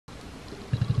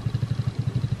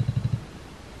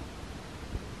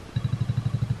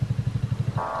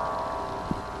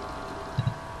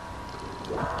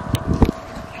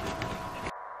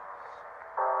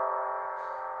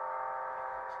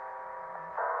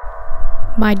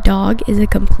My dog is a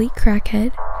complete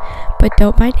crackhead, but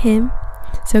don't mind him.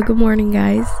 So good morning,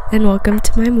 guys, and welcome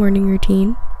to my morning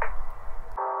routine.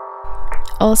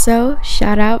 Also,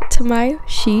 shout out to my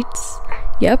sheets.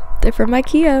 Yep, they're from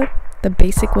IKEA, the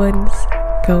basic ones.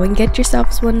 Go and get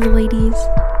yourselves one, ladies.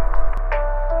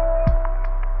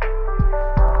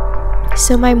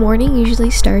 So my morning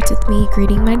usually starts with me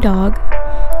greeting my dog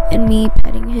and me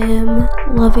petting him,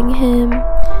 loving him,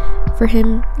 for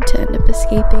him to end up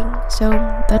escaping. So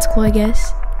that's cool, I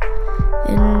guess.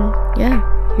 And yeah,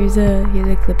 here's a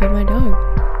clip of my dog.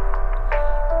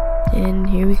 And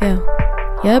here we go.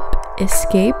 Yep,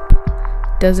 escape,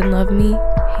 doesn't love me,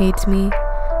 hates me,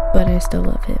 but I still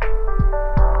love him.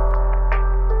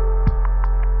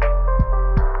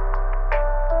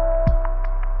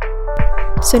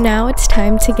 So now it's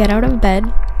time to get out of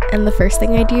bed, and the first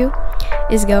thing I do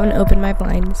is go and open my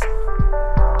blinds.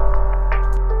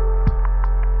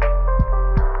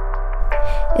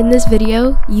 In this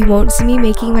video, you won't see me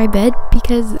making my bed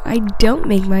because I don't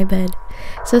make my bed.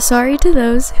 So sorry to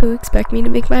those who expect me to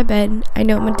make my bed. I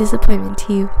know I'm a disappointment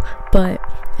to you, but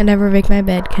I never make my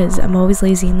bed because I'm always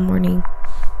lazy in the morning.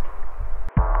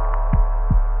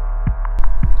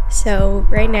 So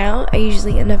right now, I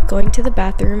usually end up going to the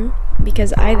bathroom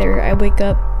because either I wake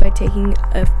up by taking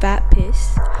a fat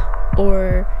piss,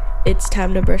 or it's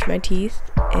time to brush my teeth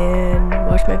and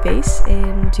wash my face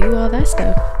and do all that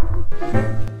stuff.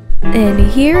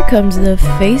 And here comes the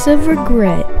face of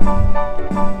regret.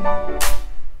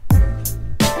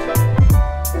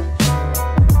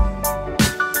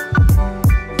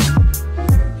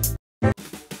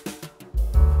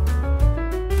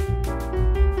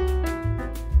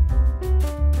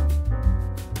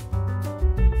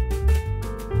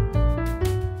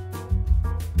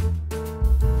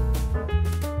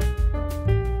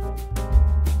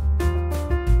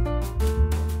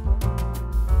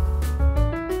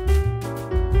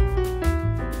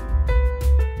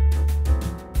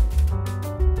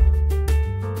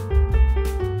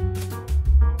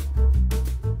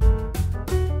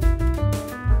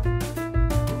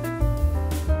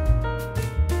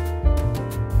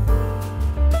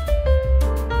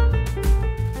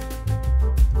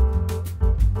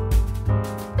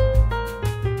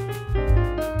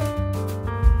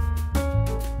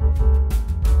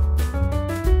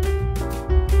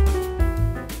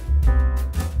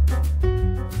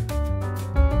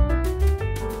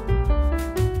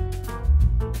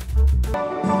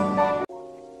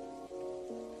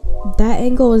 That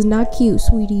angle is not cute,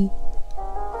 sweetie.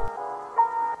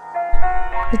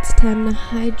 It's time to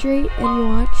hydrate and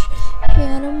watch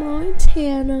Hannah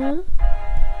Montana.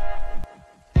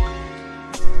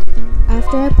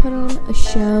 After I put on a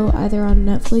show, either on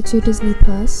Netflix or Disney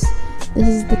Plus, this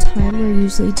is the time where I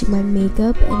usually do my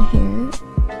makeup and hair.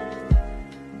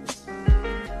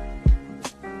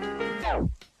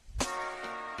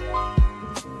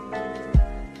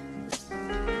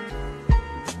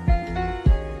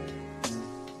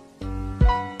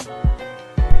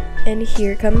 And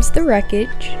here comes the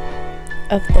wreckage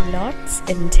of the knots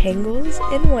and tangles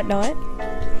and whatnot.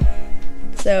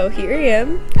 So here I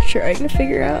am, trying to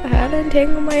figure out how to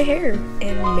untangle my hair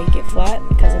and make it flat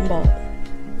because I'm bald.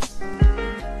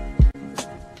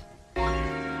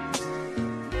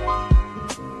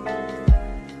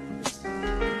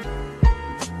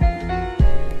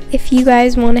 If you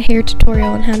guys want a hair tutorial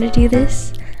on how to do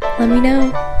this, let me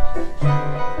know.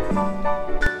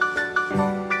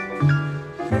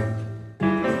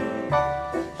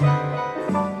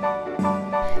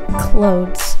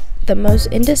 Clothes, the most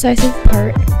indecisive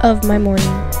part of my morning.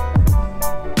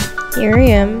 Here I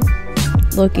am,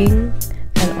 looking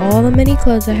at all the many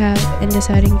clothes I have and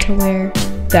deciding to wear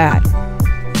that.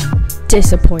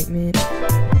 Disappointment.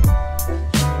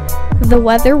 The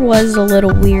weather was a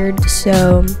little weird,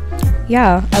 so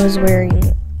yeah, I was wearing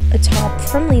a top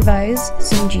from Levi's,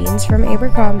 some jeans from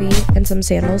Abercrombie, and some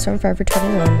sandals from Forever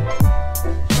 21.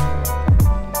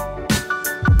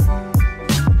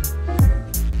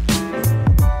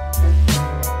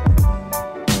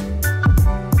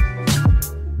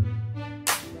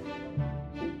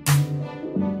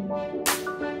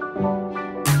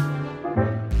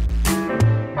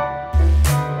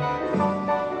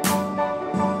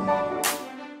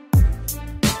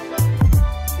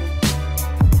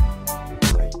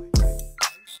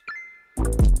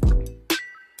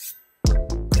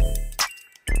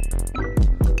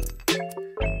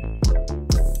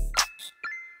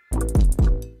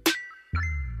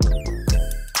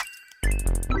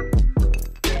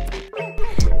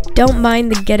 Don't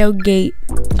mind the ghetto gate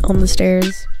on the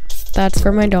stairs. That's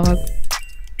for my dog.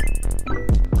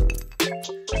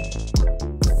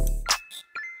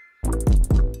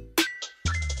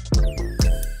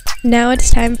 Now it's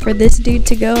time for this dude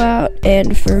to go out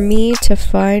and for me to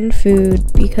find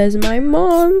food because my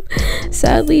mom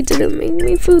sadly didn't make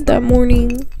me food that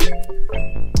morning.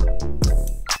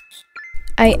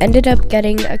 I ended up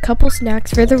getting a couple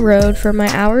snacks for the road for my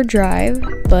hour drive,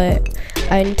 but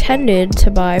I intended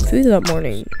to buy food that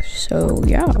morning, so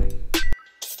yeah.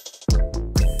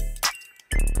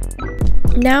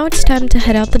 Now it's time to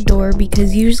head out the door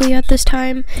because usually at this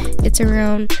time it's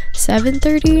around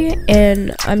 7:30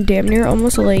 and I'm damn near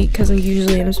almost late because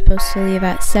usually I'm supposed to leave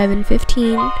at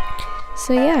 7:15.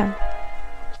 So yeah.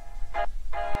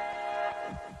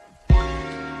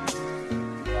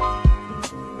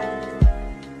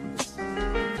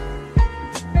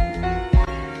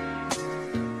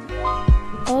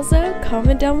 Also,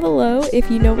 comment down below if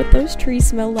you know what those trees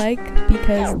smell like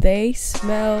because they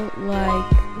smell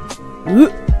like...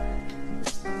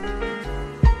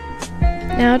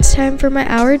 Now it's time for my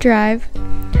hour drive.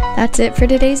 That's it for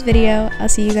today's video. I'll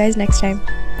see you guys next time.